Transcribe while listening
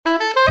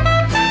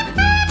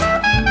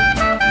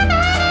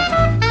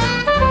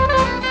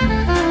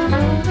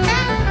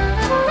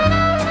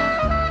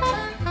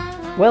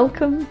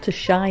Welcome to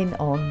Shine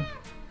On,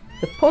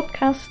 the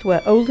podcast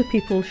where older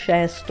people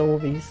share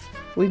stories.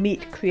 We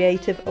meet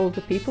creative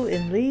older people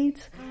in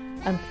Leeds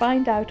and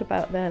find out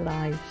about their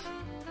lives.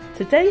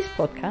 Today's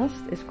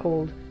podcast is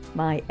called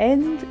My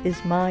End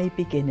is My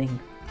Beginning.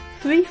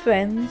 3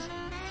 friends,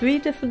 3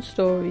 different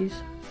stories,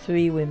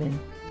 3 women.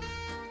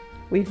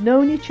 We've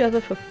known each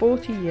other for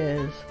 40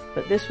 years,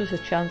 but this was a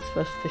chance for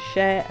us to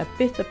share a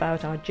bit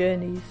about our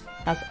journeys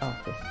as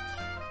artists.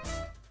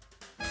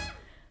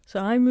 So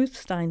I'm Ruth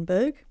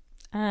Steinberg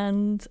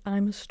and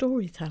I'm a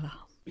storyteller.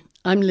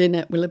 I'm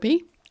Lynette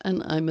Willoughby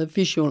and I'm a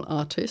visual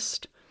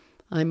artist.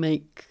 I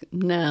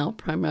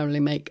primarily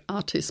make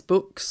artist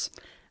books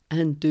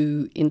and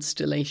do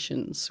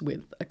installations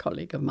with a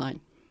colleague of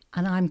mine.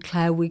 And I'm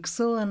Claire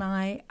Wigsell and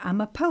I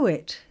am a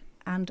poet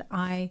and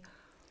I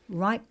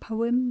write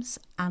poems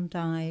and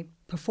I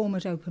perform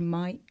at open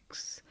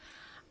mics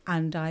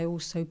and I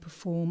also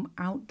perform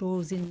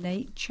outdoors in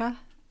nature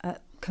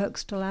at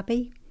Kirkstall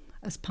Abbey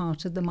as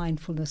part of the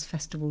Mindfulness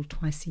Festival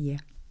twice a year.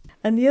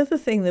 And the other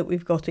thing that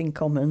we've got in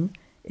common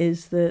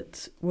is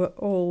that we're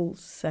all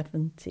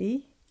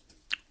 70.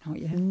 Not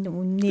yet.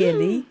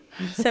 Nearly.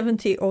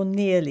 70 or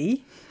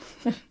nearly.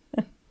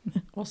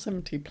 Or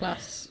 70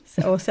 plus.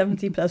 Or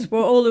 70 plus.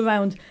 We're all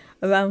around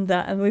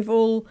that, and we've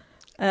all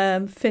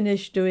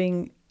finished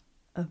doing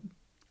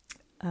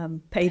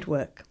paid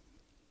work.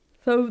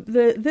 So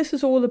this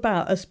is all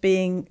about us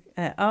being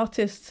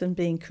artists and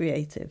being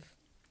creative.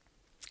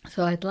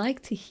 So I'd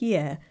like to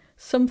hear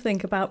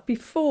something about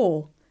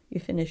before you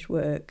finish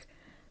work,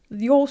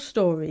 your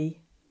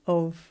story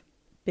of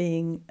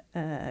being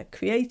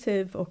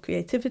creative or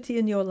creativity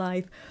in your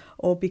life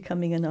or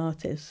becoming an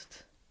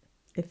artist,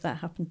 if that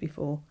happened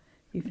before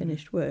you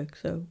finished work.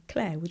 So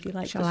Claire, would you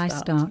like to start? Shall I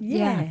start?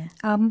 Yeah.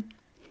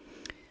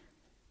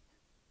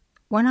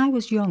 When I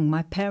was young,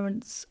 my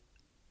parents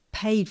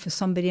paid for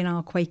somebody in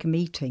our Quaker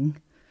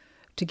meeting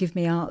to give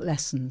me art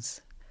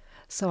lessons.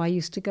 So I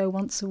used to go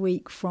once a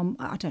week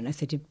I don't know if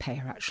they did pay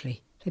her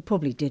actually. They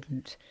probably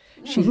didn't.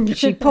 She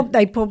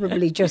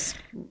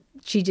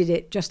did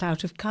it just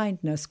out of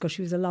kindness because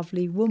she was a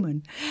lovely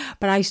woman.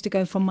 But I used to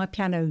go from my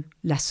piano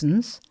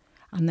lessons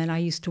and then I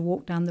used to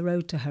walk down the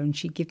road to her and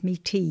she'd give me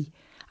tea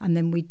and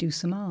then we'd do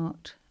some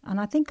art.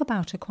 And I think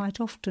about her quite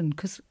often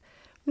because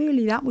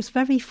really that was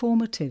very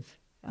formative.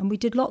 And we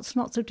did lots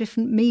and lots of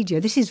different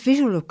media. This is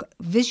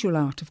visual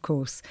art, of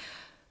course.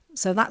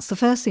 So that's the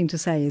first thing to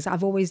say is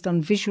I've always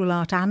done visual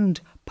art and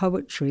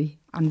poetry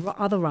and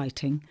other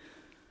writing.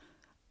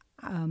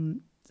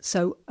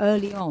 So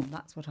early on,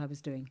 that's what I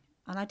was doing.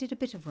 And I did a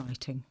bit of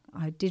writing.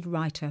 I did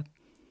write a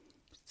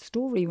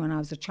story when I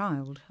was a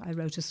child. I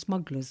wrote a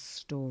smuggler's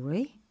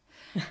story.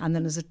 And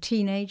then as a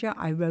teenager,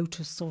 I wrote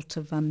a sort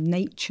of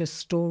nature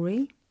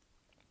story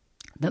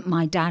that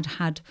my dad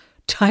had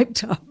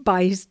typed up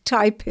by his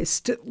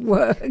typist at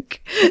work.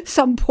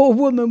 Some poor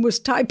woman was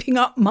typing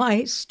up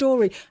my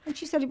story and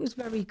she said it was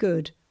very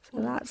good.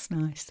 So that's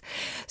nice.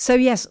 So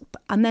yes,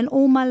 and then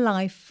all my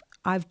life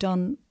I've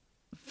done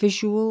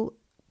visual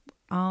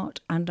art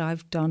and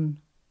I've done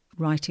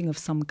writing of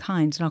some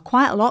kind. Now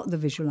quite a lot of the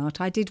visual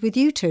art I did with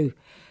you two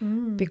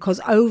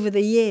because over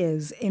the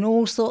years in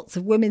all sorts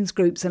of women's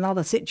groups and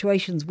other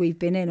situations we've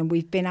been in, and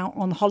we've been out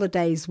on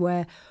holidays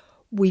where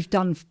we've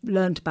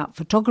learned about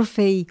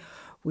photography.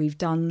 We've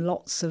done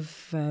lots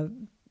of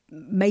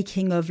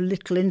making of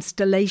little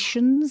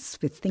installations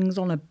with things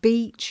on a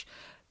beach.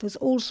 There's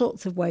all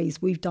sorts of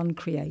ways we've done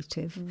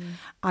creative.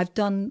 I've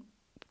done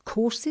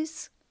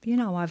courses,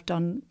 I've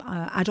done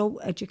adult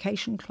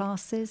education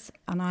classes,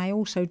 and I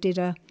also did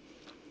an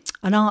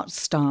art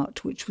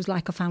start, which was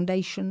like a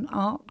foundation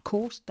art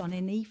course done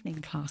in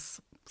evening class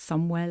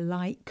somewhere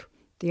like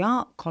the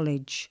art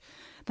college.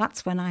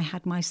 That's when I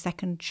had my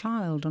second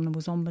child and I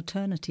was on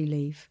maternity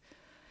leave.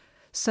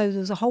 So there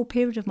was a whole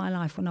period of my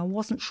life when I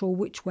wasn't sure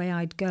which way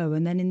I'd go.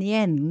 And then in the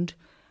end,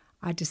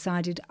 I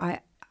decided,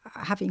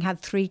 having had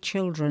 3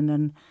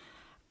 children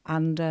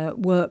and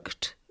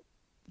worked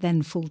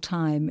then full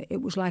time,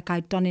 it was like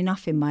I'd done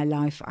enough in my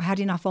life. I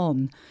had enough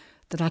on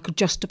that I could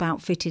just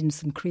about fit in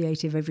some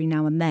creative every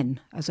now and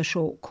then as a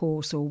short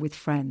course or with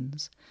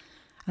friends.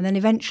 And then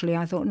eventually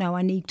I thought, no,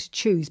 I need to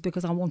choose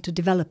because I want to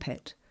develop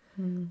it.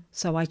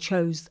 So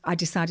I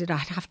decided I'd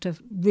have to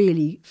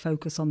really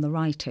focus on the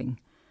writing.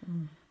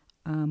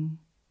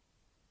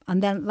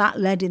 And then that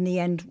led in the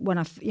end when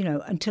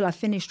until I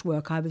finished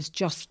work, I was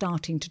just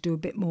starting to do a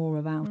bit more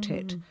about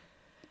it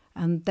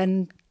and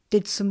then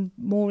did some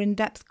more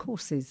in-depth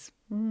courses.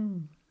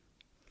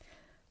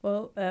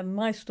 Well,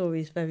 my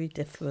story is very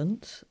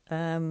different.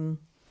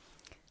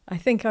 I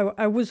think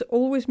I was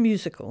always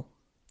musical.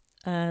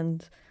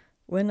 And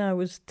when I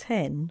was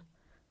 10,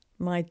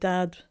 my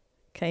dad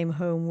came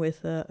home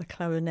with a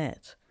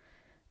clarinet.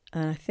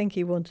 I think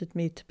he wanted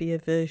me to be a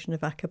version of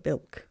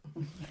Acabilk.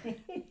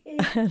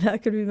 And I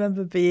can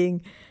remember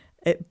being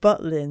at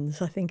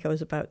Butlins, I think I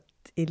was about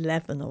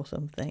 11 or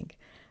something,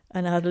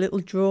 and I had a little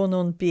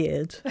drawn-on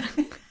beard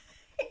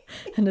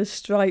and a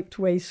striped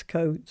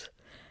waistcoat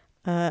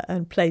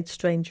and played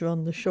Stranger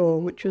on the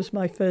Shore, which was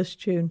my first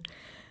tune.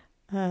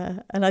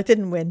 and I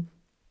didn't win.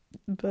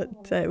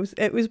 But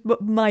it was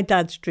my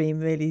dad's dream,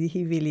 really.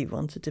 He really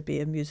wanted to be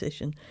a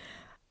musician.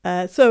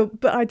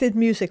 But I did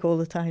music all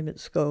the time at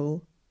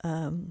school.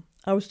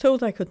 I was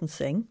told I couldn't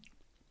sing.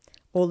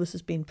 All this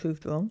has been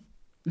proved wrong.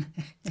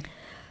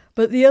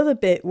 But the other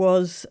bit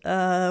was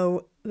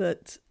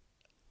that,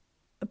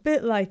 a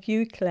bit like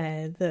you,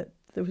 Claire, that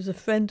there was a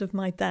friend of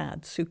my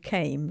dad's who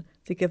came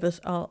to give us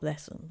art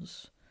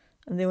lessons.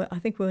 And I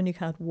think we only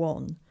had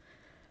one.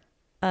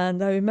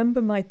 And I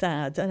remember my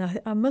dad, and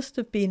I must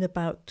have been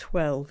about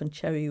 12 and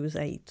Cherry was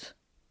 8,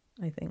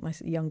 I think, my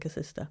younger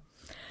sister.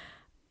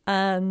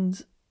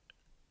 And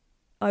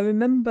I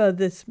remember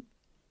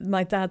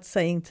my dad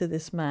saying to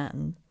this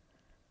man,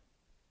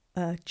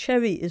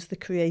 Cherry is the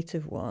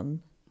creative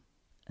one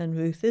and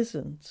Ruth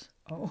isn't.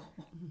 Oh.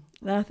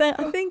 Now,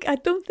 I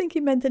don't think he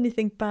meant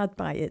anything bad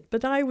by it,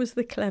 but I was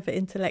the clever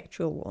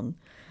intellectual one.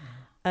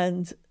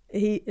 And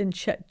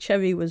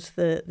Cherry was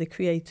the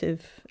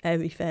creative,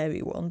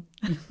 airy-fairy one.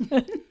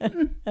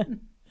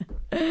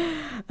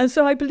 And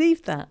so I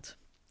believed that.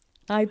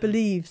 I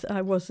believed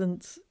I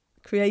wasn't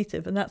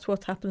creative, and that's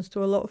what happens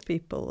to a lot of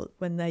people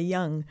when they're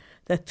young.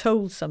 They're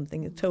told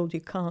something, they're told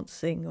you can't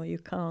sing or you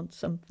can't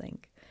something.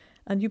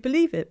 And you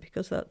believe it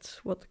because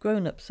that's what the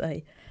grown-ups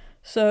say.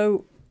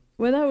 So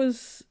when I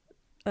was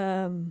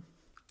a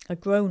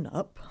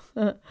grown-up,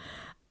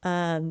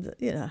 and,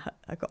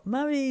 I got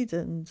married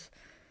and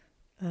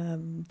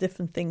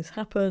different things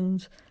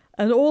happened,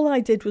 and all I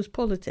did was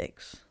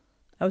politics.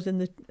 I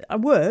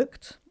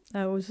worked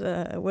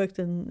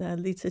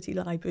in Leeds City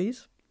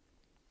Libraries.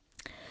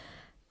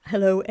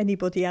 Hello,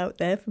 anybody out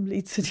there from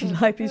Leeds City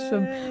Libraries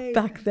from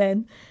back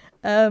then.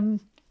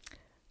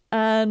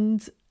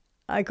 And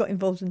I got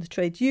involved in the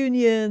trade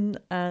union,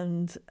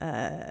 and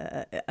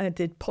I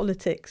did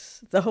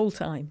politics the whole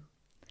time.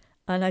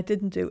 And I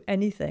didn't do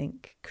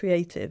anything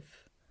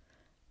creative,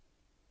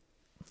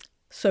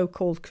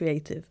 so-called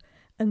creative.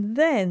 And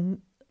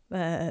then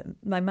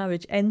my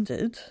marriage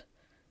ended.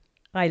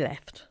 I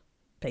left.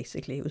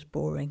 Basically, it was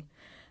boring.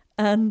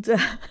 And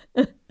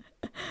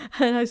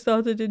and I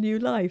started a new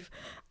life.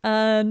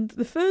 And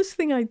the first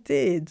thing I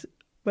did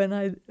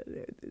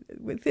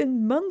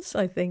within months,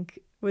 I think,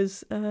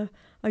 was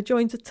I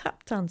joined a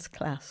tap dance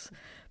class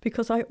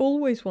because I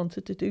always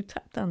wanted to do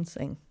tap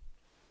dancing.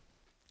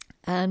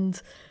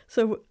 And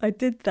so I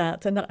did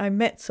that, and I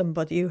met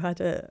somebody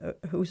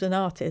who's an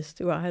artist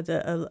who I had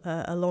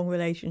a long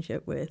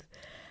relationship with.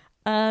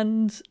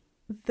 And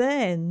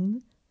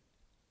then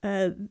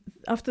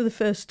after the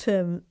first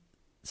term,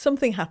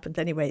 something happened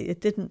anyway. It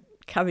didn't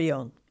carry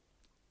on.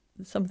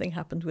 Something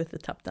happened with the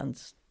tap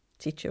dance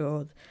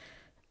teacher,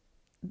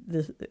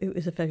 it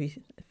was a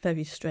very,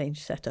 very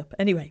strange setup.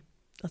 Anyway,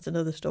 that's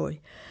another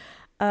story.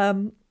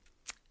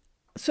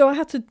 So I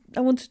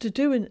wanted to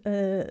do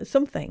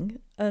something,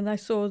 and I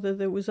saw that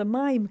there was a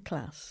mime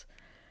class,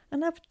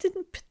 and I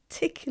didn't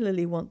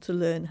particularly want to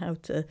learn how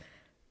to,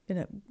 be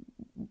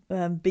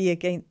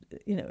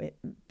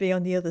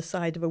on the other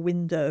side of a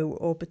window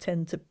or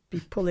pretend to be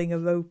pulling a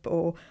rope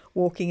or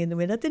walking in the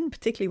wind. I didn't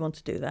particularly want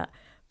to do that,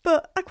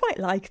 but I quite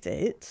liked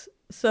it.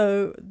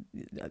 So,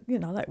 I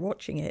like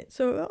watching it.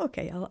 So,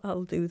 okay,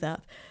 I'll do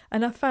that.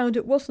 And I found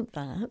it wasn't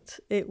that.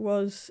 It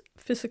was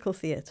physical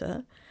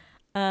theatre.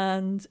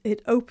 And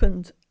it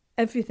opened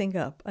everything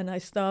up, and I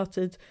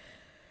started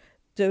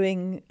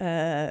going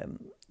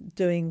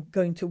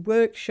to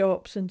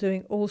workshops and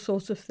doing all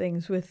sorts of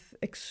things with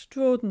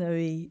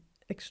extraordinary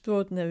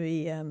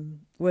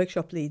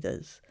workshop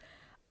leaders,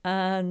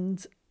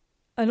 and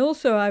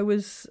also I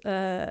was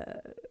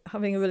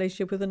having a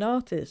relationship with an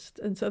artist,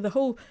 and so the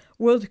whole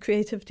world of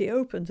creativity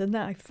opened, and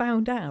then I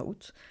found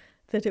out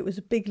that it was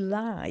a big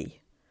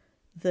lie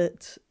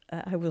that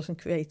I wasn't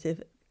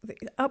creative.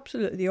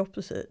 Absolutely the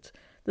opposite.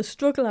 The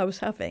struggle I was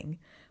having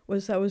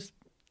was I was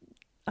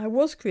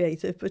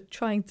creative, but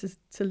trying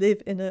to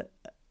live in a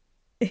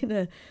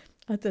I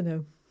don't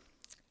know.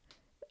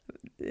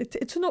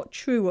 It's not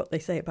true what they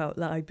say about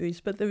libraries,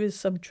 but there is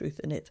some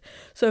truth in it.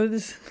 So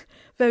this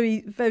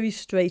very, very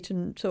straight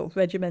and sort of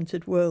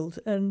regimented world,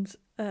 and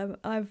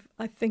I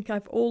think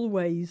I've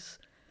always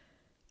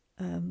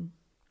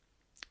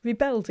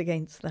rebelled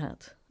against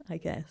that, I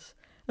guess.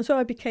 And so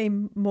I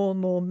became more and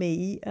more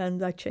me,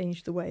 and I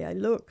changed the way I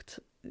looked,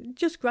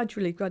 just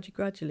gradually.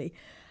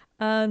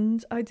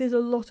 And I did a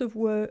lot of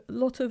work, a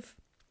lot of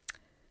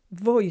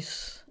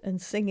voice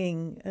and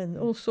singing and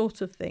all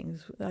sorts of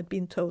things. I'd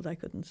been told I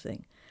couldn't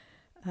sing.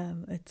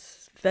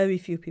 It's very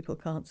few people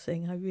can't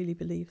sing. I really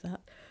believe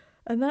that.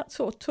 And that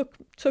sort of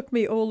took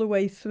me all the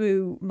way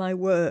through my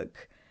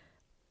work,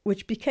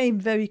 which became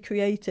very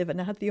creative.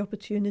 And I had the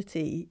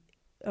opportunity,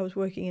 I was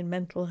working in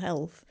mental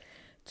health,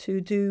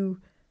 to do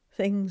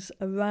things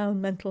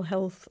around mental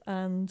health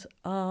and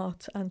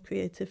art and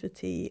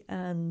creativity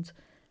and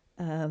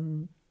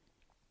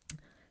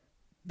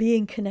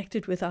being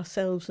connected with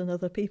ourselves and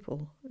other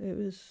people. It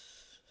was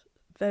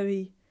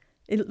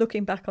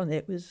looking back on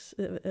it,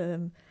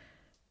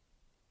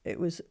 it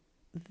was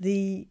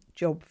the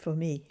job for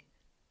me,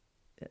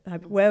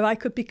 where I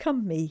could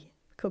become me,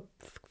 could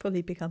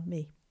fully become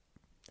me.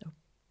 So,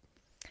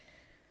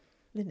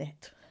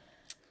 Lynette.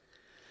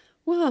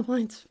 Well,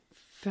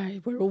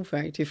 we're all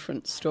very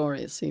different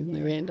stories, even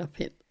though we end up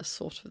at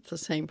sort of the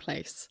same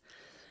place.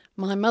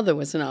 My mother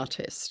was an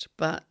artist,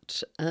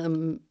 but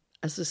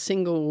as a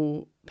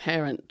single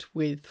parent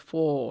with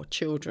 4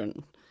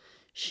 children,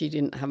 she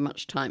didn't have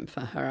much time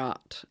for her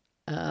art.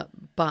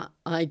 But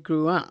I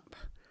grew up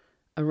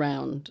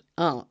around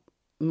art.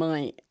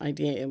 My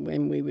idea,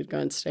 when we would go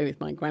and stay with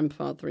my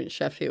grandfather in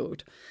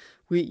Sheffield,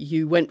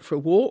 you went for a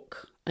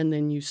walk and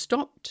then you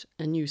stopped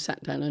and you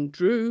sat down and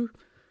drew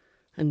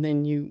and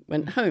then you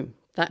went home.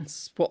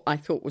 That's what I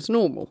thought was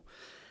normal.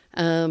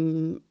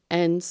 And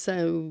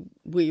so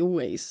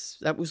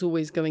that was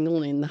always going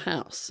on in the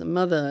house. And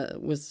Mother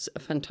was a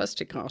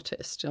fantastic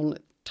artist on a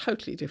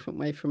totally different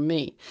way from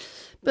me.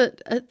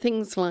 But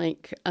things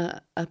like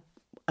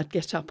I'd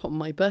get up on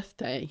my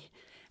birthday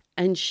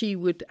and she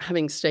would,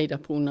 having stayed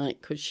up all night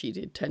because she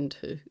did tend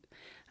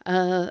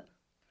to,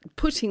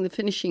 putting the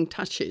finishing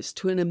touches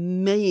to an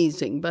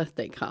amazing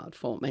birthday card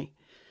for me.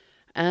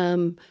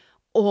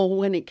 Or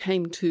when it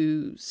came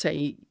to,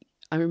 say,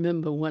 I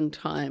remember one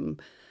time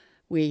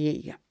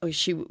a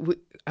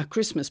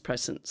Christmas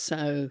present.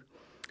 So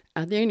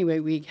the only way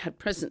we had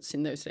presents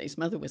in those days,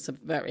 Mother was a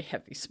very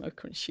heavy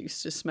smoker and she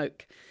used to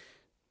smoke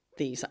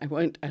these, I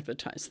won't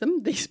advertise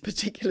them, these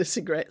particular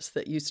cigarettes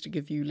that used to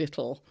give you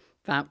little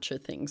voucher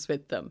things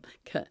with them,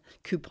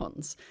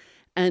 coupons.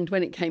 And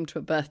when it came to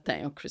a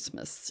birthday or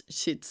Christmas,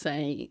 she'd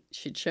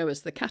show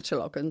us the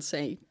catalogue and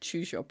say,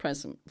 choose your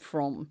present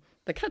from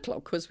the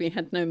catalogue, because we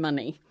had no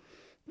money.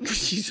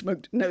 She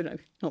smoked, no,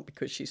 not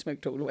because she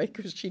smoked all the way,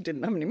 because she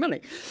didn't have any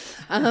money.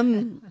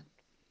 And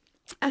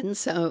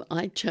so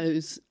I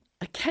chose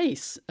a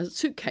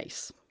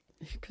suitcase,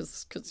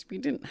 because we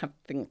didn't have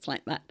things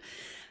like that.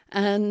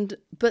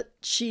 But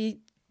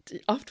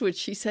afterwards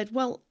she said,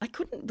 well, I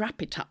couldn't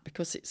wrap it up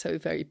because it's so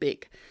very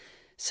big.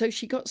 So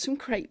she got some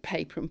crepe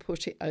paper and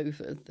put it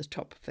over the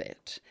top of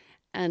it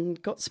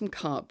and got some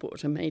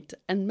cardboard and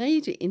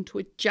made it into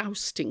a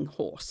jousting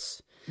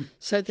horse.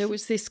 So there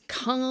was this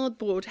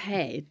cardboard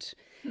head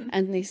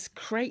and this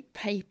crepe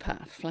paper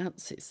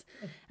flounces.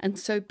 And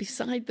so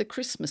beside the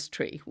Christmas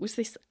tree was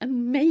this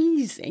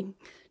amazing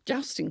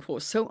jousting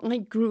horse. So I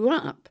grew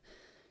up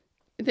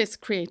this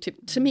creative.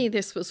 To me,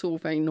 this was all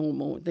very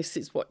normal. This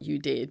is what you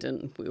did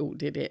and we all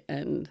did it.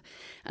 And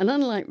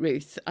unlike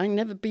Ruth, I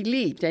never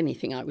believed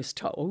anything I was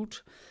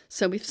told.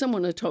 So if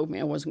someone had told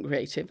me I wasn't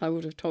creative, I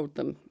would have told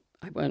them,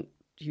 I won't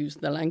use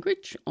the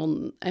language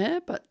on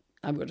air, but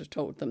I would have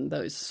told them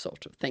those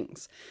sort of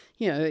things.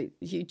 You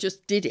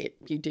just did it.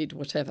 You did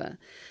whatever.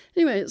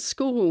 Anyway, at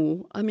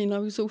school, I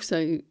was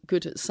also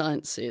good at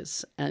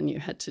sciences and you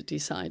had to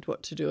decide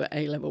what to do at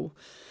A-level.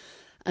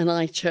 And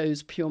I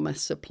chose pure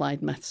maths,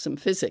 applied maths and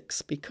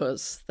physics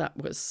because that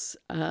was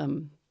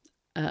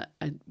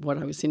what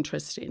I was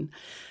interested in.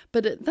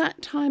 But at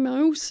that time,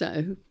 I was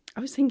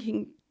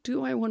thinking,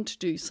 do I want to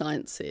do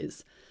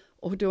sciences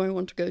or do I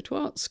want to go to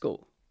art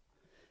school?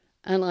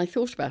 And I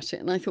thought about it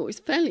and I thought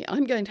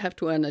I'm going to have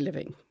to earn a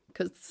living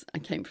because I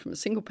came from a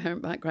single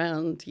parent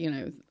background.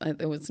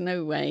 There was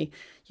no way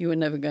you were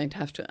never going to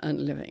have to earn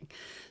a living.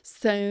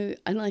 So,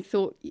 and I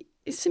thought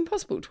it's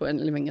impossible to earn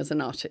a living as an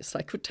artist.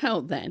 I could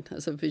tell then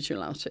as a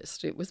visual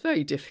artist, it was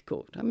very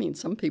difficult.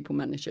 Some people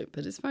manage it,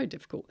 but it's very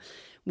difficult.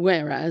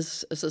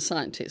 Whereas as a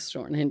scientist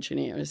or an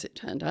engineer, as it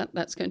turned out,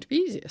 that's going to be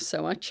easier.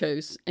 So I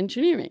chose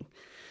engineering.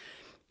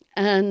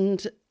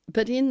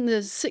 But in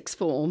the sixth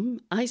form,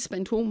 I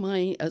spent all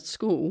my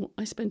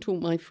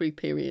free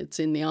periods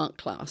in the art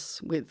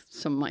class with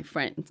some of my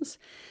friends.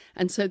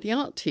 And so the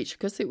art teacher,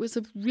 because it was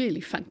a really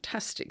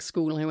fantastic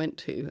school I went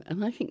to,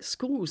 and I think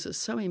schools are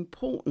so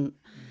important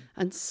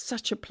and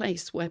such a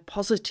place where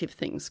positive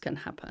things can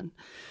happen.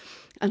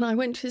 And I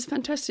went to this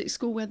fantastic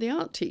school where the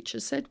art teacher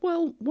said,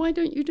 well, why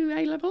don't you do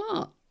A-level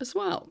art as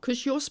well?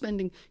 Because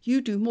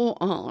you do more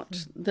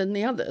art than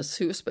the others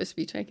who are supposed to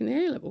be taking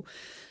the A-level.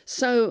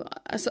 So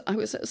I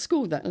was at a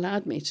school that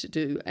allowed me to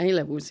do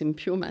A-levels in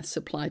pure maths,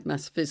 applied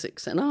maths,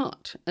 physics and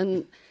art.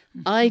 And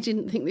I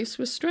didn't think this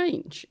was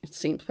strange. It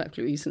seemed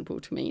perfectly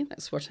reasonable to me.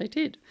 That's what I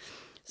did.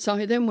 So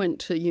I then went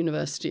to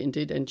university and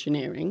did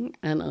engineering,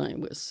 and I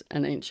was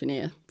an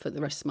engineer for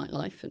the rest of my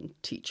life and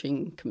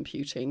teaching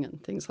computing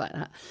and things like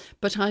that.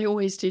 But I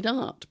always did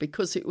art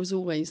because it was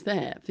always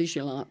there,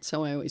 visual art.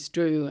 So I always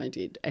drew, I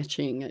did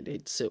etching, I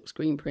did silk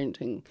screen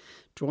printing,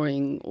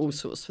 drawing, all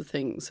sorts of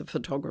things,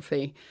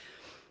 photography.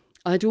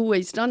 I'd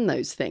always done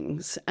those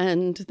things.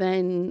 And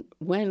then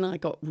when I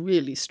got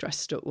really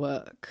stressed at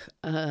work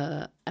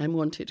and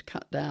wanted to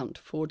cut down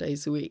to 4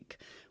 days a week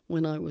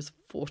when I was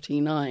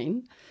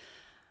 49,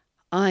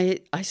 I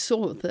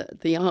saw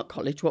that the art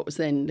college, what was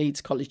then Leeds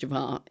College of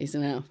Art, is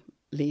now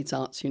Leeds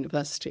Arts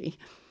University,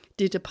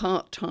 did a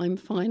part-time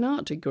fine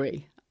art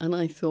degree. And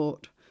I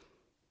thought,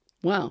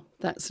 wow,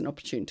 that's an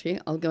opportunity.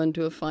 I'll go and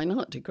do a fine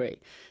art degree.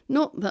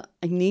 Not that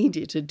I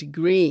needed a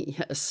degree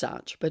as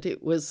such, but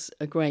it was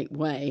a great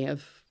way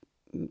of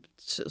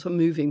sort of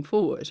moving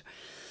forward.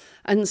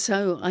 And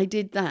so I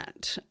did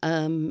that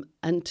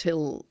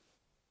until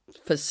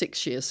for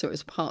 6 years. So it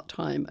was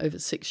part-time over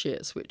 6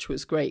 years, which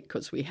was great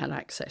because we had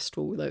access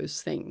to all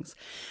those things.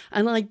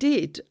 And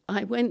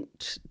I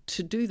went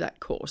to do that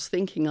course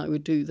thinking I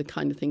would do the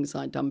kind of things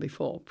I'd done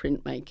before,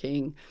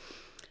 printmaking,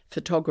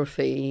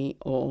 photography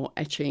or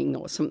etching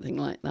or something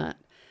like that.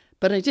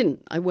 But I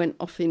didn't. I went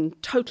off in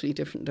totally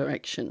different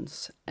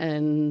directions.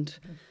 And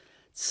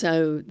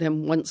so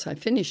then once I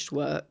finished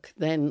work,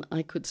 then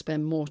I could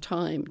spend more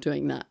time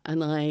doing that.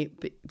 And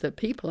the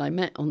people I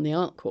met on the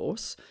art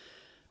course,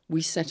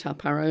 we set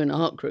up our own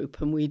art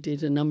group and we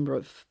did a number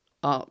of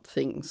art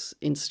things,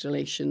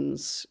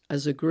 installations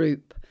as a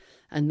group.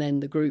 And then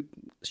the group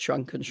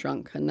shrunk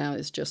and now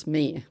it's just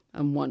me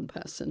and one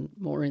person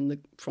more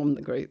from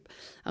the group.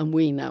 And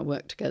we now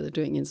work together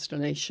doing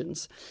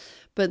installations.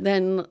 But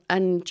then,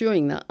 and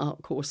during that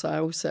art course, I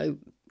also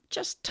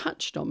just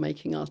touched on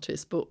making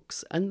artist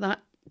books, and that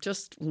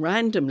just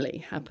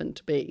randomly happened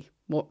to be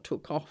what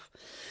took off.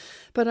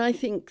 But I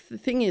think the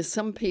thing is,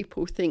 some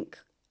people think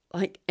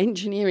like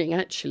engineering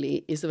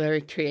actually is a very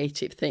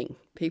creative thing.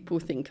 People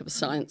think of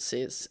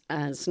sciences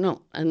as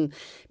not. And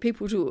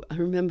people do. I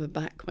remember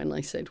back when I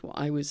said what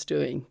I was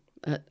doing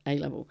at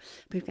A-level,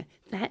 people go,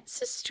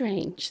 that's a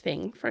strange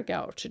thing for a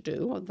girl to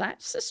do, or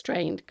that's a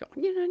strange,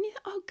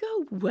 oh,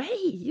 go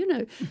away,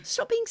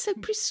 stop being so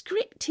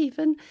prescriptive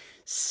and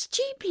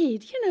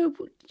stupid,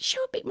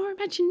 show a bit more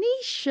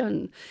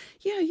imagination.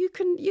 You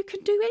can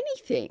do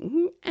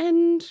anything,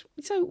 and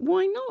so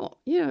why not?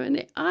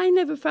 And I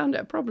never found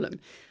it a problem.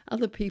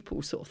 Other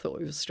people sort of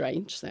thought it was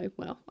strange. So,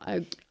 well,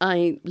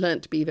 I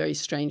learnt to be very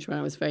strange when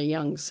I was very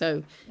young.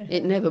 So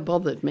it never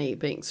bothered me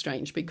being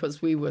strange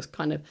because we were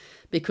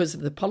because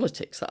of the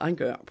politics that I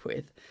grew up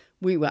with,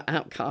 we were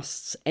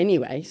outcasts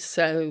anyway.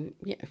 So,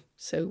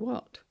 so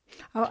what?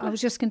 I was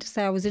just going to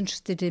say I was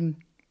interested in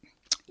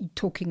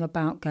talking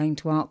about going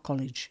to art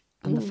college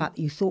and the fact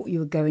that you thought you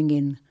were going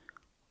in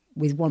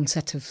with one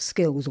set of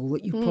skills or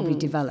that you probably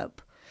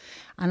develop.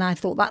 And I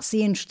thought that's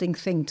the interesting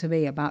thing to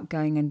me about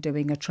going and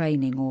doing a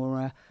training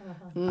or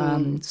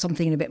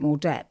something in a bit more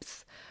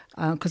depth.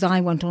 Because I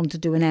went on to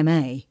do an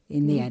MA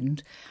in the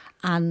end.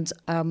 And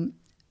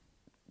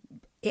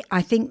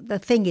I think the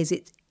thing is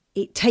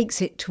it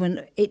takes it to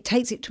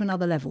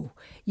another level.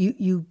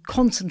 You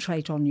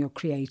concentrate on your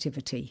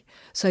creativity.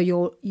 So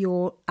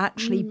you're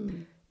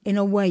actually, in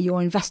a way,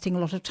 you're investing a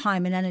lot of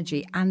time and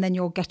energy, and then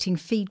you're getting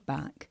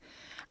feedback.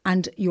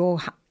 And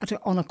you're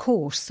on a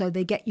course, so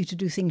they get you to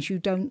do things you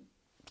don't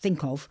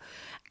think of,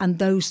 and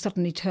those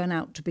suddenly turn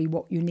out to be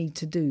what you need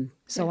to do.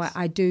 So yes.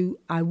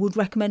 I would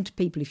recommend to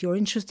people, if you're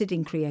interested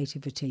in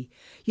creativity,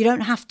 you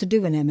don't have to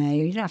do an MA,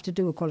 or you don't have to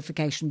do a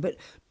qualification, but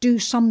do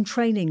some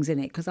trainings in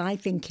it, because I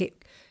think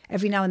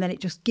every now and then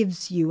it just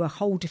gives you a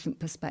whole different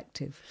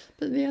perspective.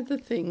 But the other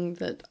thing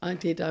that I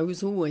did, I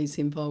was always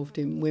involved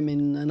in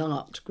women and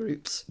art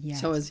groups. Yes.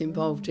 So I was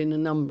involved in a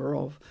number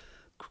of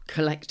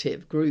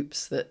collective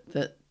groups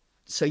that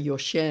so you're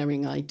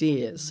sharing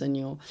ideas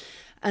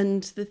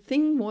and the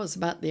thing was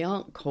about the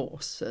art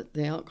course at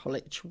the art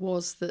college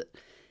was that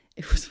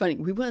it was funny,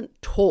 we weren't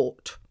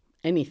taught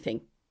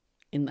anything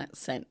in that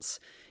sense.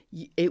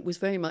 It was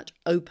very much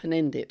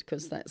open-ended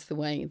because that's the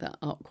way that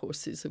art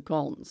courses have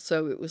gone.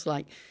 So it was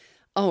like,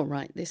 oh,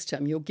 right, this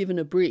term you're given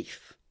a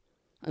brief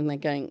and they're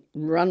going,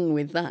 run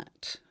with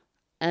that.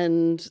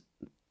 And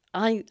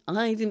I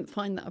didn't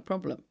find that a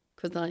problem.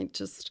 Because I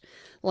just,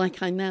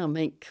 like I now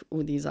make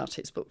all these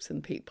artist books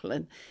and people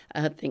and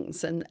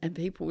things, and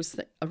people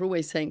are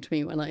always saying to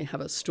me when I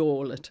have a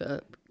stall at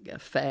a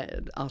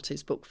fair,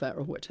 artist book fair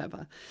or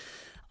whatever,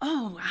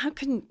 oh,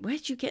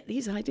 where'd you get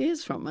these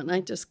ideas from? And I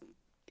just,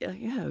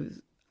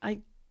 I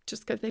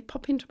just go, they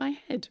pop into my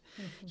head,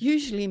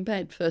 usually in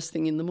bed first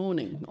thing in the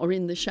morning or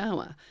in the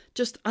shower,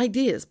 just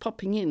ideas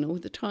popping in all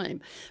the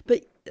time.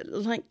 But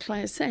like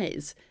Claire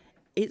says,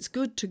 it's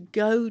good to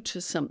go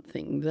to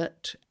something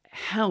that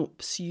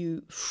helps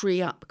you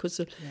free up because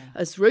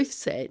as Ruth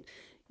said,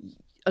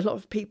 a lot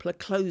of people are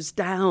closed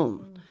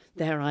down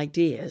their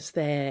ideas.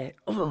 They're,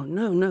 oh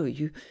no,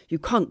 you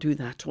can't do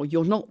that, or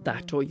you're not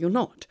that, or you're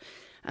not.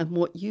 And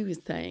what you were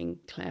saying,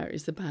 Claire,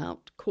 is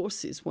about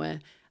courses where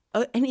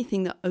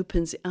anything that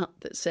opens it up,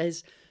 that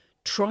says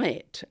try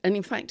it. And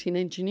in fact in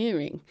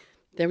engineering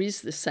there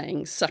is the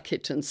saying suck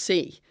it and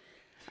see.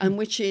 And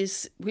which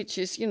is,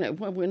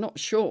 well, we're not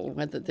sure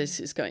whether this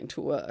is going to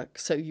work,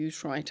 so you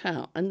try it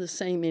out. And the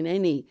same in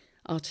any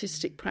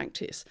artistic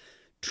practice.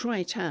 Try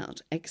it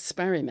out,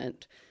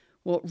 experiment.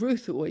 What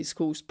Ruth always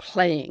calls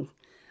playing,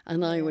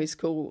 and I always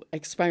call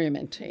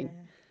experimenting,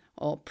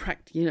 or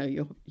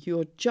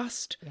you're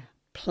just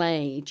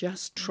play,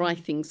 just try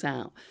things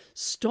out.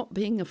 Stop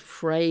being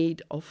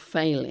afraid of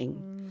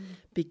failing,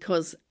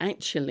 because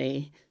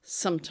actually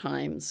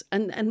sometimes,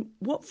 and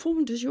what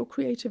form does your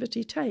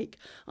creativity take?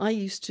 I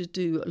used to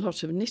do a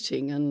lot of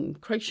knitting and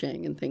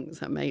crocheting and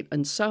things I made,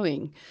 and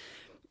sewing.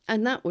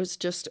 And that was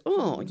just,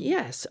 oh,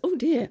 yes, oh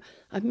dear,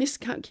 I've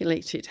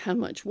miscalculated how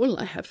much wool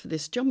I have for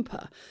this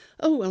jumper.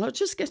 Oh, well, I'll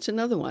just get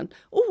another one.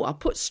 Oh, I'll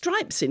put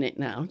stripes in it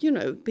now,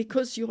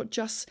 because you're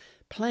just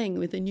playing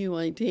with a new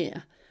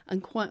idea.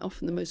 And quite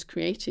often the most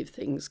creative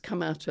things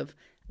come out of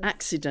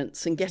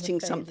accidents and getting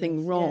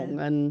something wrong.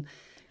 Yeah. And,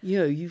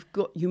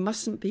 you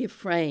mustn't be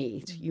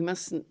afraid.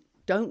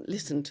 Don't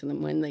listen to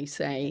them when they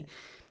say,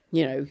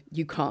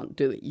 you can't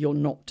do it. You're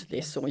not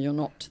this or you're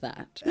not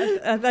that.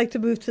 I'd like to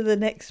move to the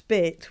next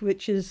bit,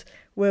 which is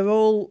we're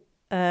all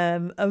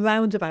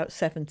around about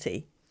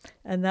 70.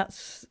 And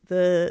that's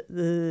the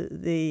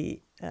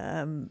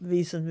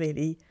reason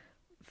really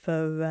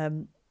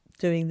for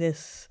doing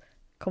this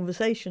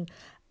conversation.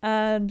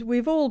 And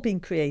we've all been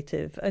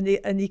creative, and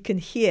you can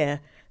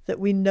hear that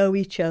we know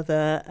each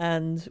other,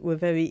 and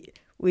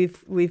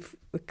we've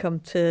come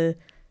to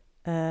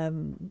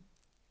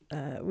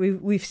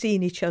we've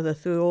seen each other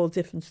through all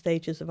different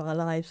stages of our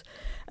lives,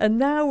 and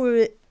now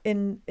we're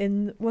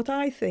in what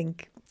I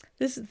think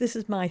this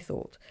is my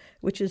thought,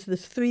 which is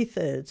there's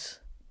 3/3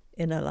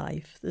 in a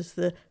life. There's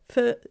the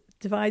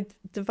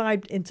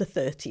divide into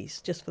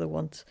 30s, just for the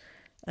want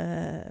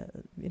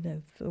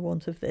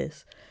of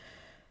this.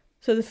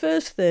 So the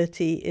first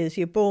 30 is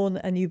you're born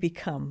and you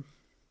become,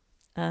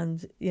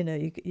 and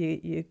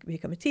you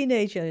become a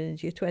teenager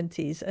into your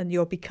 20s and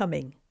you're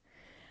becoming,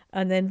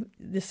 and then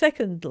the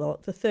second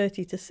lot, the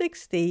 30 to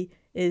 60,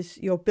 is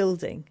you're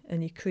building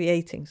and you're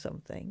creating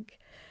something,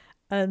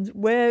 and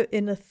we're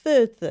in a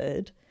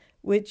third,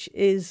 which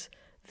is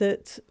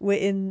that we're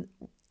in.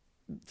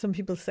 Some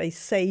people say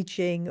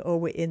saging, or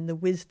we're in the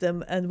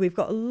wisdom, and we've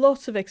got a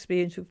lot of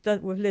experience.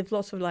 We've lived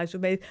lots of lives.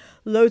 We've made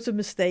loads of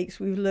mistakes.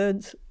 We've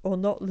learned or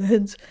not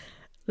learned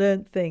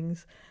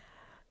things.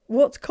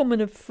 What's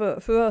common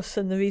for us,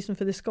 and the reason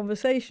for this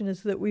conversation,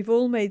 is that we've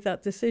all made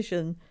that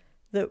decision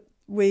that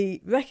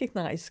we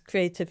recognise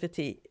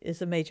creativity is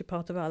a major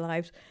part of our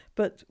lives,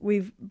 but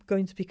we're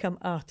going to become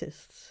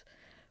artists.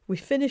 We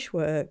finish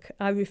work.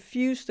 I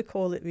refuse to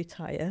call it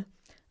retire.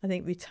 I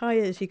think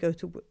retire is you go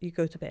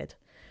to bed.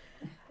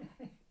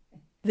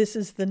 This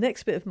is the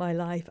next bit of my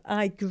life.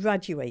 I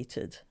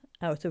graduated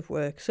out of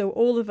work. So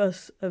all of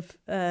us have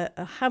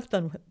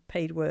done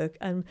paid work,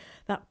 and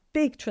that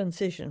big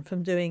transition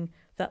from doing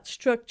that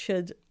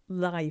structured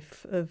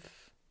life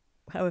of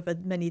however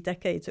many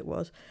decades it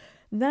was.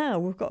 Now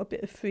we've got a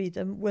bit of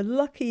freedom. We're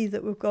lucky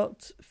that we've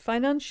got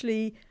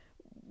financially,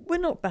 we're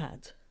not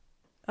bad.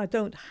 I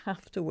don't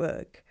have to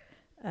work.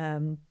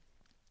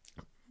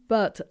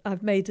 But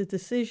I've made a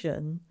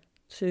decision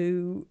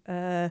to,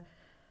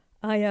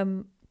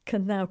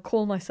 can now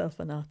call myself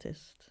an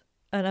artist,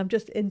 and I'm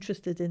just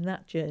interested in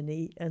that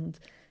journey and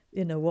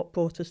what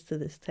brought us to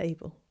this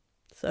table.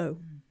 So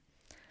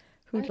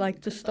who'd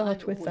like to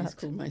start with that? I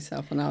call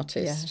myself an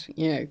artist,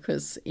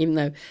 because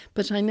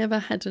but I never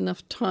had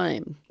enough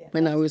time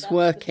when I was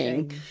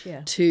working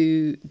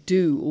to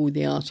do all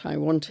the art I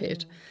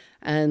wanted.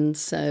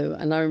 And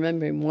I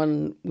remember in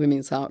one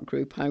women's art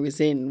group I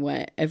was in,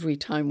 where every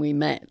time we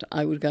met,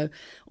 I would go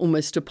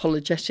almost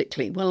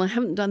apologetically, well, I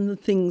haven't done the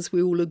things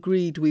we all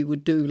agreed we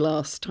would do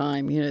last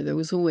time. There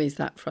was always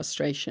that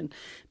frustration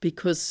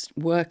because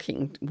work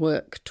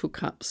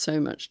took up so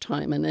much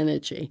time and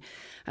energy.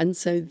 And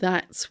so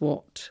that's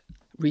what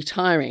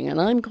retiring, and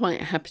I'm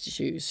quite happy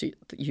to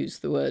use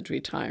the word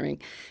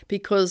retiring,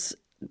 because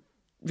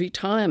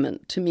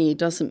retirement to me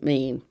doesn't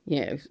mean,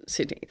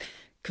 sitting.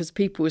 Because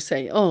people will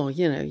say,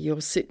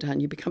 you'll sit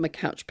down, you become a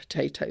couch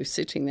potato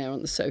sitting there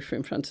on the sofa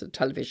in front of the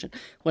television.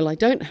 Well, I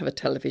don't have a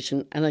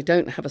television and I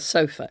don't have a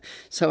sofa,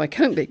 so I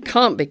can't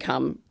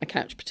become a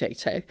couch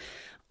potato.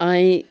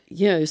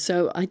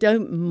 So I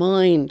don't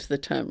mind the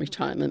term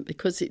retirement,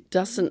 because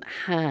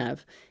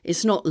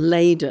it's not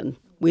laden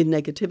with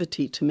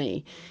negativity to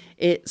me.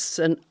 It's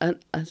a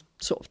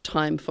sort of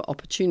time for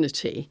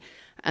opportunity.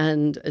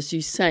 And as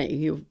you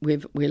say,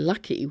 we're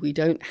lucky we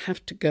don't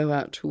have to go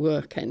out to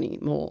work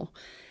anymore.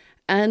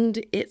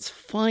 And it's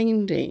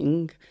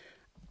finding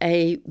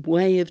a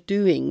way of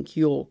doing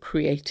your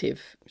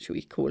creative, should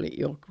we call it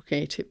your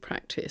creative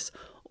practice,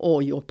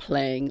 or your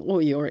playing,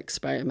 or your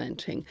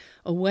experimenting,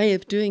 a way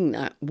of doing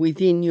that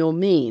within your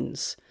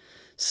means.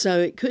 So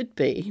it could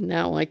be,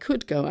 now I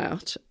could go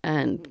out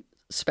and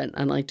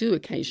I do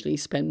occasionally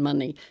spend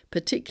money,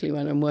 particularly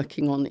when I'm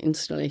working on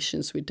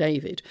installations with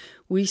David.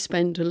 We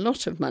spend a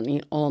lot of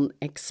money on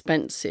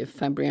expensive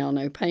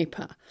Fabriano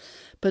paper.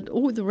 But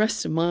all the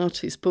rest of my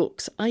artist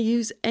books, I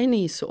use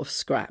any sort of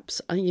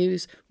scraps. I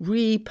use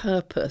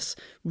repurpose,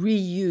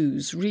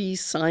 reuse,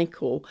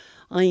 recycle.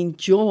 I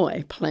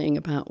enjoy playing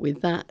about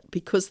with that,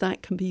 because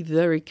that can be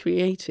very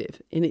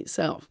creative in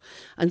itself.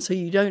 And so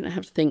you don't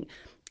have to think,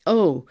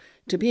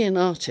 to be an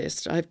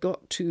artist, I've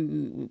got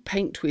to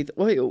paint with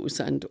oils,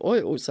 and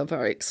oils are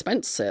very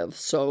expensive,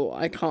 so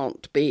I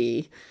can't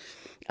be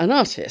an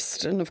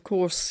artist. And of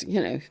course,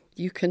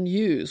 you can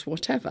use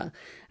whatever.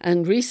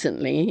 And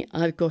recently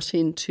I've got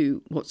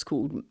into what's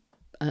called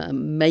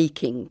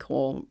making,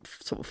 or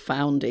sort of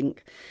found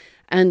ink.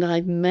 And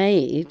I've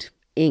made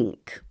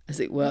ink, as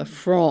it were,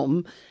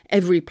 from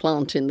every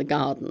plant in the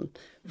garden,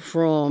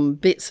 from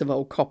bits of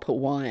old copper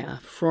wire,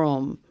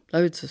 from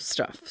loads of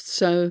stuff.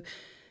 So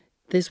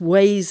there's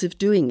ways of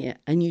doing it,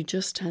 and you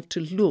just have to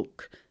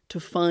look to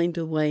find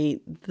a way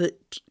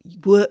that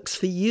works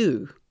for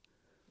you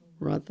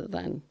rather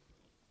than...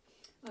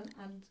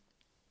 And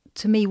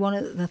to me, one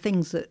of the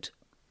things that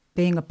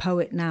being a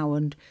poet now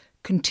and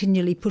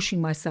continually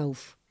pushing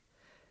myself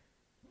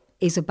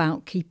is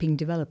about keeping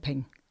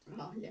developing.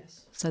 Oh,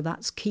 yes. So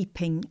that's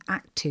keeping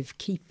active,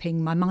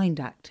 keeping my mind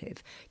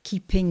active,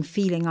 keeping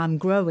feeling I'm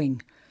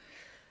growing.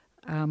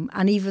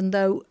 And even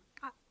though,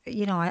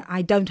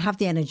 I don't have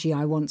the energy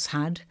I once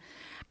had,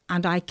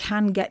 and I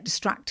can get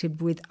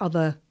distracted with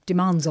other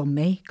demands on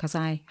me because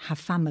I have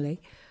family.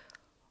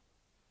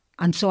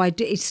 And so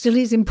it still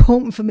is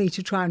important for me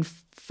to try and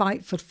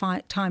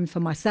fight time for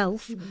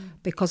myself,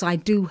 because I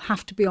do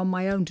have to be on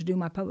my own to do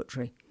my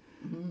poetry.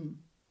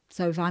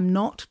 So if I'm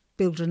not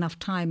build enough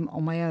time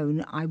on my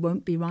own, I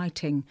won't be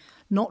writing,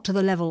 not to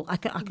the level, I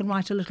can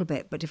write a little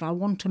bit, but if I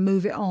want to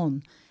move it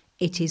on,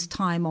 it is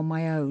time on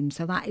my own.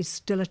 So that is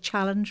still a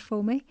challenge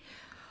for me.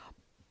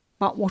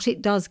 But what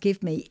it does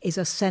give me is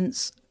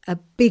a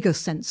bigger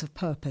sense of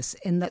purpose,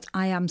 in that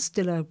I am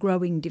still a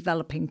growing,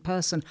 developing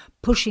person,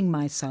 pushing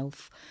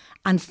myself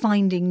and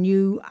finding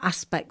new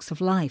aspects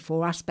of life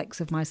or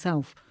aspects of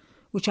myself,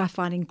 which I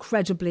find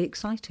incredibly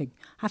exciting.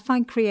 I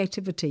find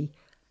creativity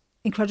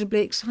incredibly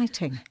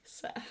exciting.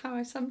 So how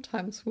I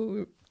sometimes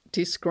will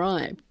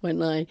describe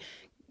when I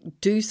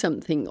do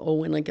something or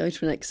when I go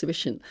to an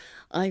exhibition,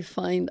 I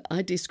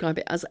describe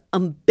it as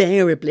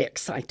unbearably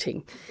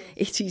exciting.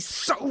 It is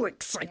so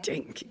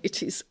exciting.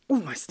 It is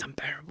almost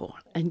unbearable.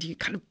 And you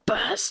kind of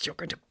you're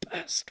going to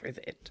burst with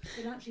it.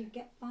 But actually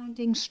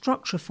finding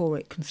structure for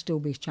it can still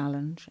be a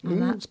challenge.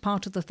 And that's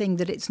part of the thing,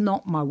 that it's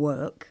not my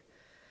work.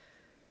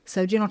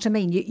 So do you know what I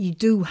mean? You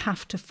do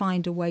have to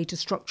find a way to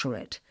structure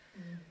it.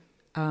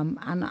 And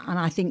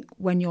I think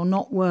when you're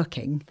not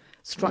working,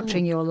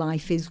 structuring your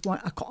life is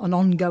an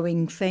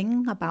ongoing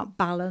thing about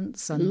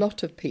balance. And a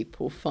lot of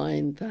people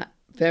find that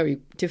very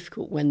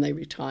difficult when they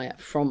retire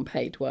from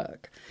paid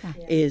work.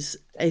 Is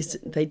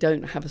they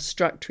don't have a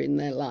structure in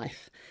their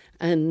life,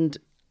 and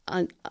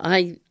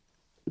I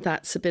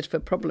that's a bit of a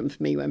problem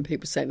for me when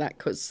people say that,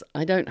 because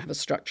I don't have a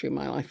structure in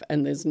my life,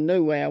 and there's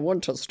no way I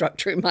want a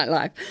structure in my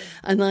life.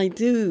 And I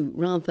do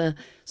rather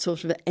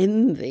sort of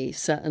envy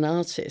certain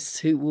artists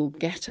who will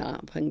get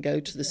up and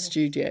go to the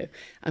studio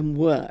and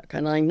work.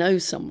 And I know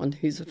someone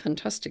who's a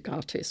fantastic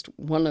artist.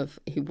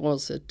 He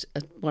was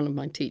one of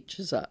my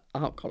teachers at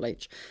art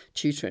college,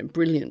 tutoring,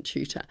 brilliant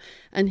tutor.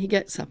 And he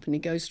gets up and he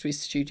goes to his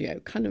studio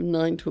kind of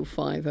 9 till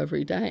 5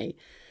 every day.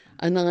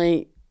 And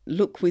I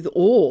look with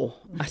awe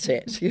at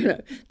it,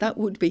 that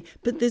would be,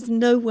 but there's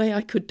no way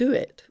I could do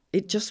it.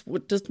 It just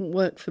doesn't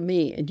work for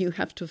me, and you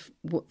have to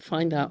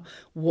find out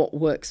what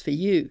works for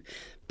you.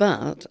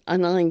 And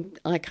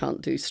I can't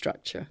do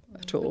structure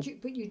at all.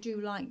 But you do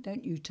like,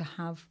 don't you, to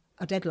have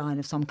a deadline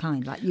of some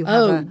kind? Like you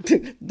have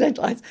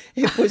deadlines.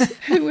 It was,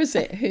 who was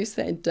it? Who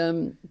said,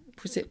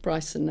 was it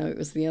Bryson? No, it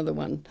was the other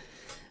one.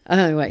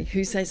 Oh, wait,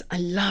 who says, I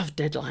love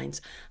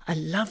deadlines. I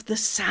love the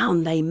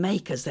sound they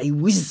make as they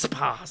whiz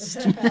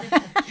past.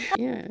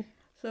 Yeah.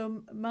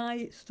 So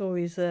my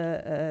stories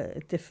are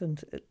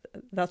different.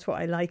 That's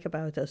what I like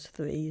about us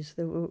three, is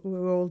that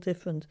we're all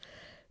different.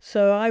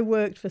 So I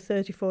worked for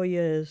 34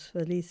 years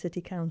for Leeds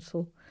City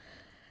Council,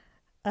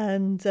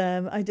 and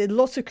I did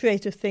lots of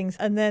creative things.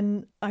 And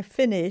then I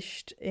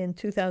finished in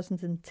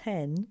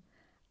 2010,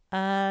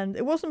 and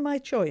it wasn't my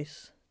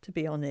choice, to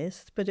be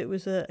honest, but it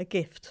was a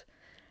gift.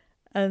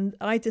 And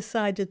I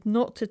decided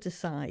not to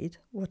decide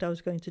what I was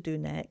going to do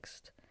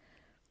next.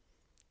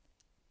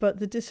 But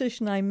the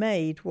decision I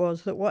made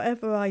was that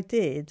whatever I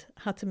did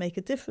had to make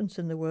a difference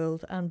in the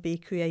world and be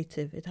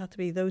creative. It had to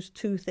be those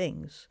two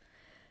things,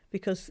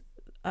 because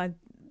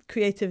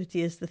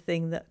creativity is the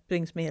thing that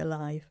brings me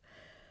alive.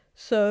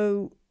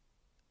 So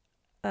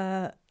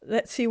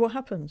let's see what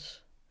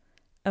happens.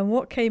 And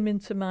what came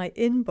into my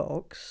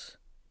inbox,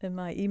 in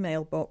my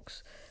email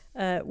box,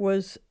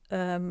 was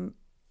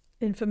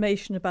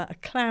information about a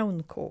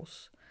clown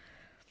course.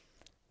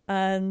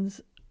 And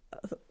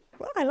I thought,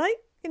 well, I like,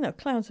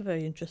 clowns are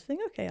very interesting.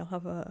 Okay, I'll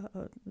have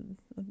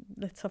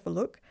let's have a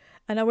look.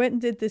 And I went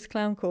and did this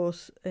clown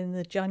course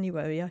in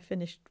January. I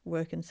finished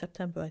work in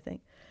September, I think.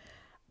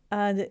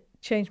 And it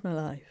changed my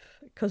life,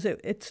 because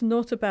it's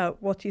not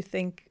about what you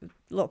think. A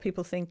lot of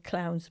people think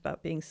clowns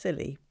about being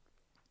silly.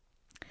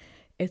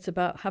 It's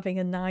about having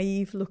a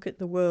naive look at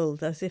the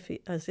world as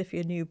if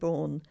you're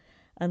newborn,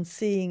 and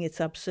seeing its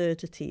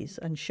absurdities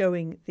and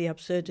showing the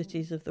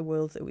absurdities of the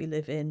world that we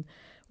live in,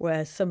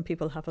 where some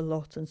people have a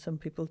lot and some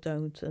people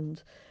don't.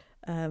 And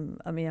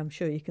I'm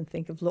sure you can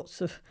think of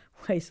lots of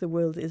ways the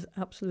world is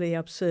absolutely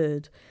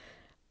absurd.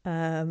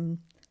 And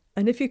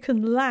if you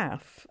can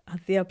laugh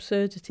at the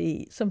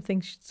absurdity,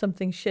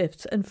 something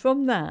shifts. And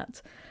from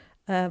that,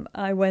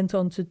 I went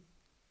on to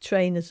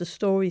train as a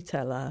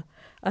storyteller.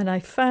 And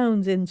I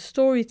found in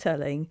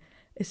storytelling,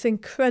 it's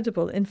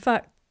incredible. In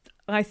fact,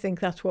 I think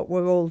that's what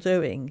we're all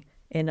doing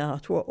in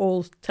art. We're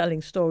all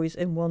telling stories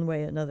in one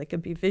way or another. It can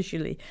be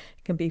visually,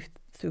 it can be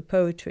through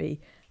poetry,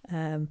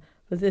 but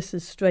this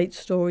is straight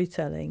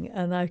storytelling.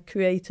 And I've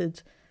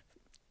created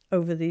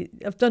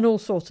I've done all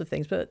sorts of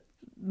things, but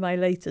my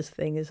latest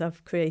thing is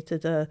I've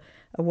created a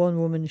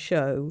one-woman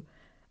show,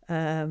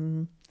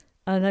 and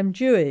I'm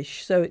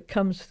Jewish, so it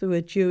comes through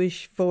a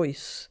Jewish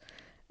voice.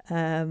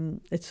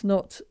 It's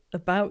not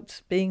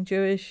about being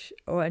Jewish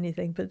or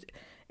anything, but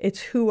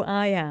it's who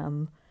I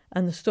am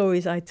and the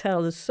stories I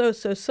tell. So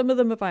some of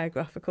them are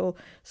biographical,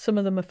 some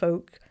of them are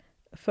folk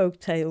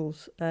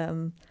tales.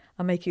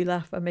 I make you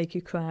laugh, I make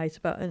you cry. It's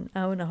about an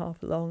hour and a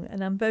half long,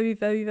 and I'm very,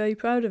 very, very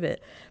proud of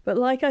it. But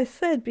like I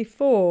said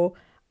before,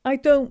 I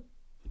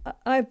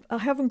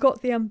haven't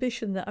got the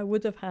ambition that I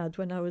would have had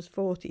when I was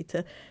 40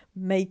 to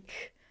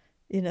make,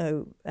 be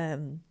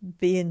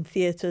in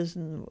theatres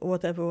and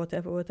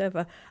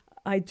whatever.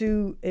 I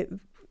do it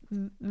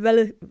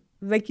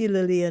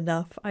regularly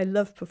enough. I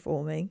love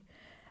performing.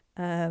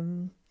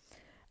 And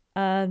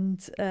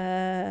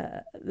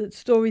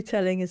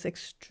storytelling is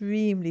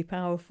extremely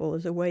powerful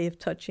as a way of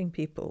touching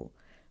people.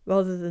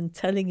 Rather than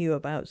telling you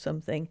about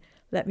something,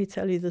 let me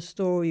tell you the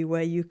story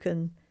where you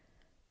can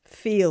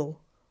feel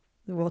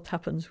what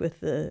happens with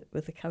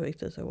the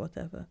characters or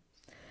whatever.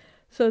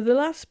 So the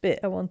last bit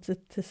I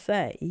wanted to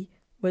say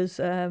was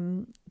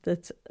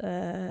that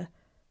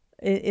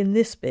in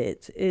this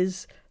bit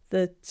is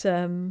that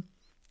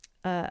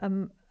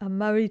I'm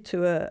married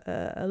to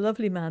a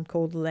lovely man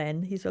called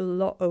Len. He's a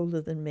lot older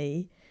than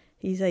me.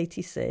 He's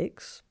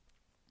 86.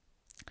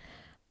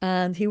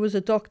 And he was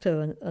a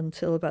doctor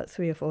until about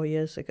 3 or 4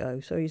 years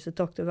ago. So he's a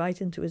doctor right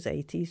into his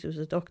 80s. He was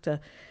a doctor.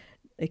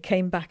 He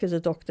came back as a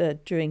doctor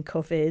during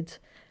COVID.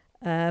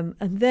 And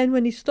then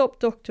when he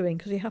stopped doctoring,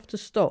 because you have to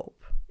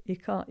stop,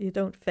 you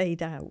don't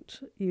fade out.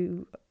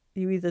 You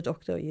either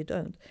doctor or you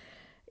don't.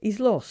 He's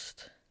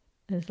lost.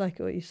 And it's like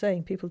what you're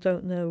saying, people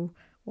don't know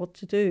what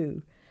to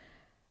do.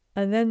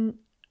 And then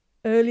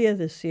earlier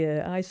this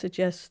year, I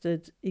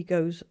suggested he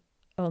goes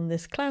on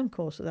this clown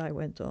course that I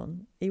went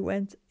on. He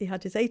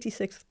had his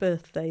 86th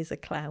birthday as a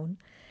clown.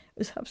 It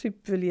was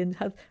absolutely brilliant.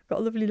 Got a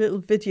lovely little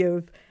video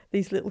of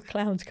these little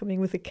clowns coming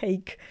with a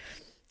cake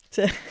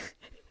to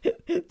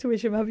to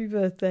wish him happy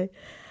birthday.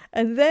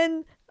 And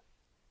then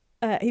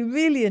he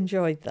really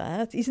enjoyed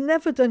that. He's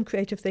never done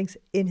creative things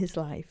in his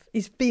life.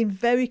 He's been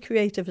very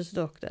creative as a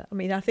doctor. I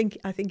mean, I think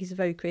he's a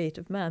very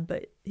creative man,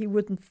 but he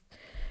wouldn't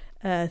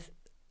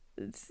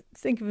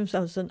think of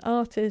himself as an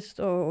artist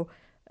or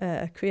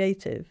a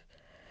creative.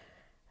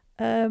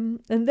 And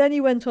then he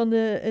went on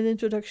an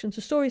introduction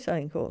to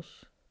storytelling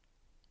course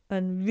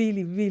and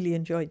really, really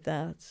enjoyed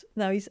that.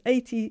 Now, he's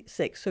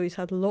 86, so he's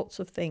had lots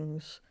of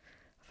things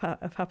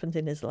have happened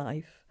in his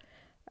life.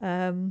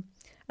 And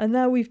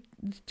now the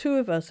two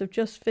of us have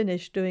just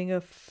finished doing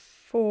a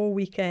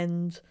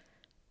 4-weekend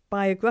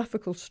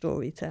biographical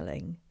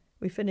storytelling.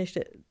 We finished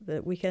it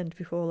the weekend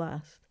before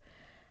last.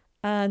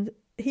 And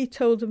he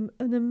told an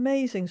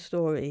amazing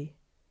story.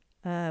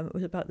 It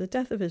was about the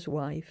death of his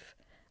wife.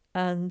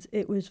 And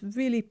it was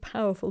really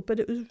powerful, but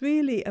it was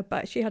really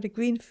about, she had a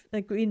green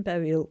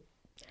burial.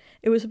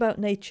 It was about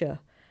nature,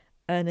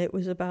 and it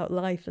was about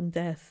life and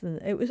death,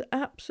 and it was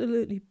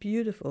absolutely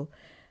beautiful.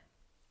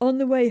 On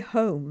the way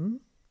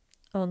home,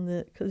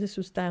 because this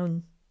was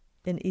down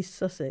in East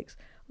Sussex,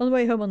 on the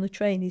way home on the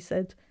train, he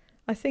said,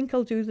 I think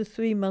I'll do the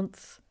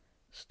 3-month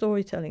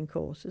storytelling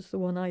course. It's the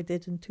one I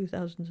did in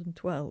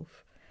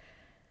 2012.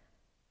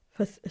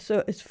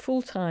 So it's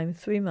full-time,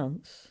 3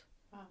 months.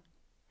 Wow.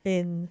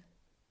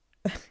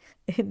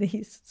 in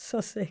East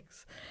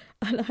Sussex,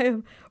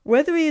 and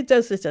whether he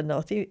does it or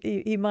not,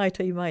 he might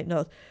or he might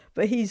not,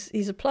 but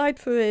he's applied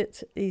for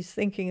it. He's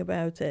thinking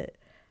about it.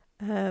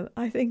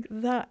 I think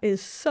that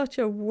is such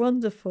a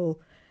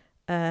wonderful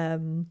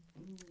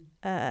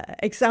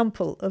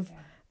example of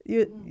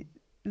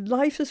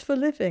life is for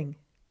living.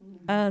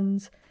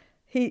 And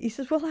he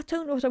says, well, I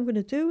don't know what I'm going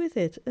to do with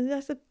it. And I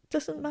said,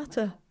 doesn't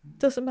matter.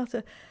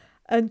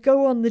 And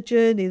go on the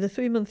journey. The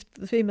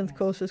 3-month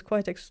course was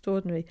quite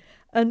extraordinary.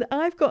 And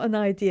I've got an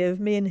idea of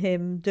me and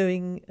him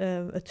doing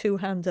a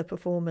 2-hander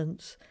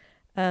performance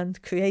and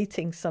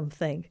creating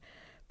something.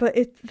 But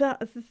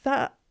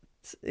that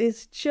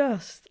is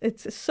just,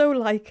 it's so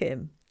like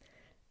him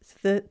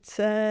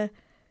that,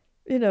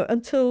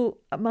 until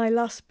my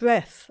last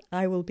breath,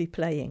 I will be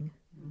playing,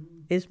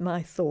 is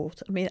my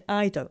thought. I mean,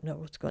 I don't know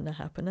what's going to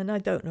happen, and I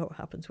don't know what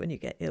happens when you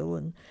get ill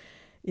and,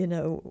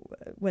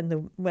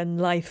 when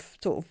life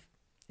sort of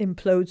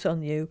implodes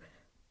on you.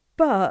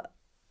 But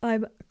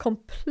I'm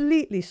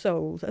completely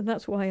sold, and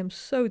that's why I'm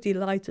so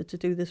delighted to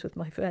do this with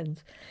my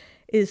friends,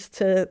 is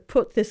to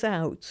put this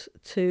out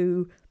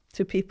to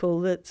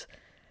people that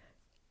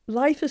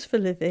life is for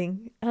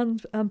living,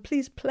 and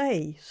please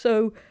play.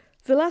 So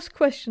the last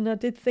question I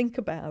did think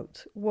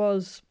about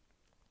was,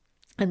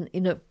 and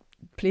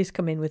please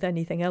come in with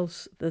anything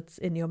else that's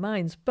in your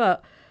minds,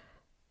 but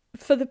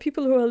for the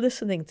people who are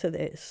listening to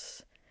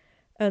this,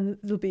 and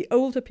there'll be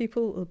older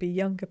people, there'll be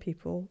younger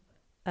people,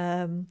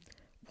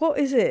 what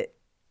is it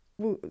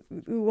we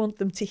want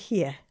them to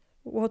hear?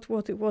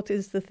 What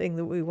is the thing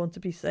that we want to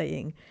be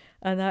saying?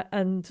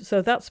 And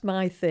so that's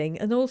my thing.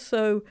 And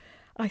also,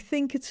 I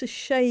think it's a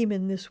shame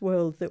in this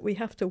world that we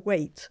have to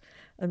wait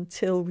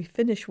until we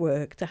finish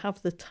work to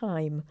have the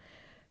time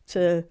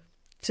to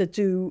to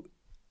do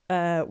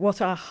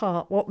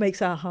what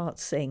makes our heart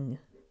sing.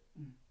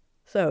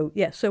 So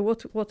so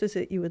what is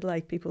it you would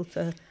like people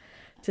to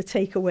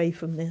take away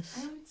from this?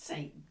 I would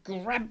say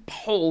grab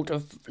hold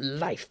of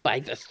life by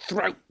the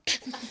throat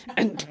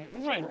and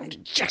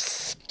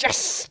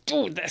just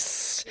do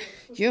this,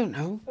 you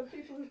know.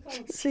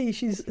 See,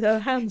 her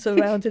hands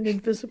around an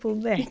invisible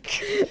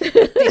neck.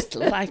 This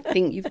life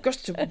thing, you've got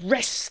to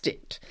rest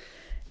it.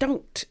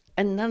 Don't,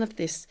 and none of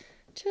this,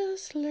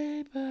 just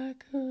lay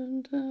back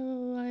and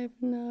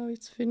now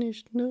it's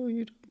finished. No,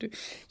 you don't do.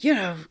 You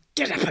know,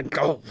 get up and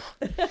go.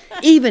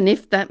 Even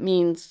if that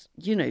means,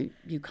 you know,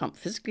 you can't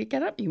physically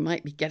get up, you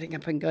might be getting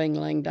up and going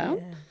lying down.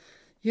 Yeah.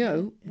 You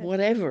know,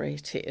 whatever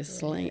it is,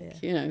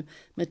 you know,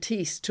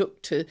 Matisse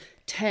took to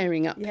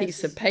tearing up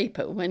piece of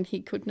paper when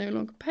he could no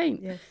longer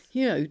paint. Yes.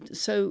 You know,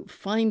 so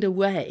find a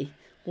way,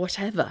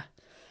 whatever.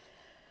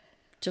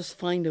 Just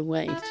find a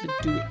way to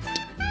do it.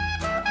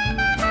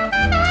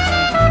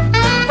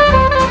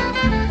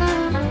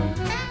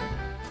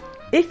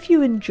 If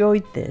you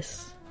enjoyed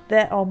this,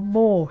 there are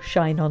more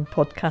Shine On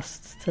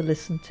podcasts to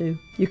listen to.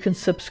 You can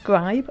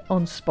subscribe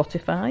on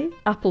Spotify,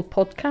 Apple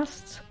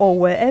Podcasts, or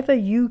wherever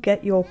you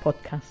get your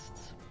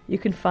podcasts. You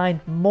can find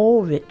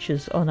more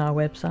riches on our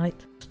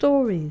website.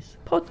 Stories,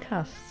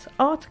 podcasts,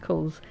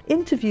 articles,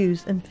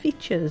 interviews and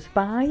features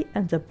by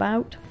and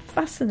about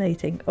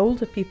fascinating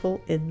older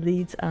people in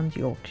Leeds and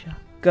Yorkshire.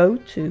 Go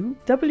to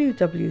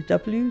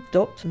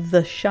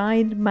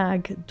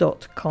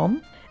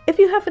www.theshinemag.com. If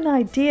you have an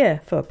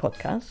idea for a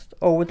podcast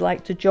or would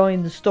like to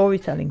join the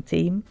storytelling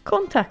team,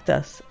 contact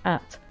us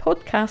at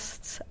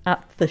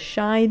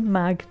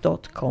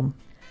podcasts@theshinemag.com.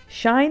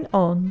 Shine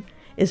On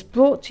is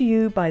brought to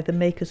you by the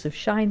makers of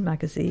Shine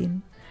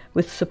magazine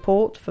with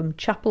support from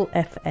Chapel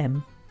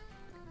FM.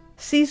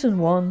 Season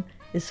 1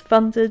 is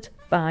funded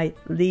by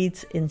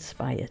Leeds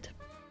Inspired.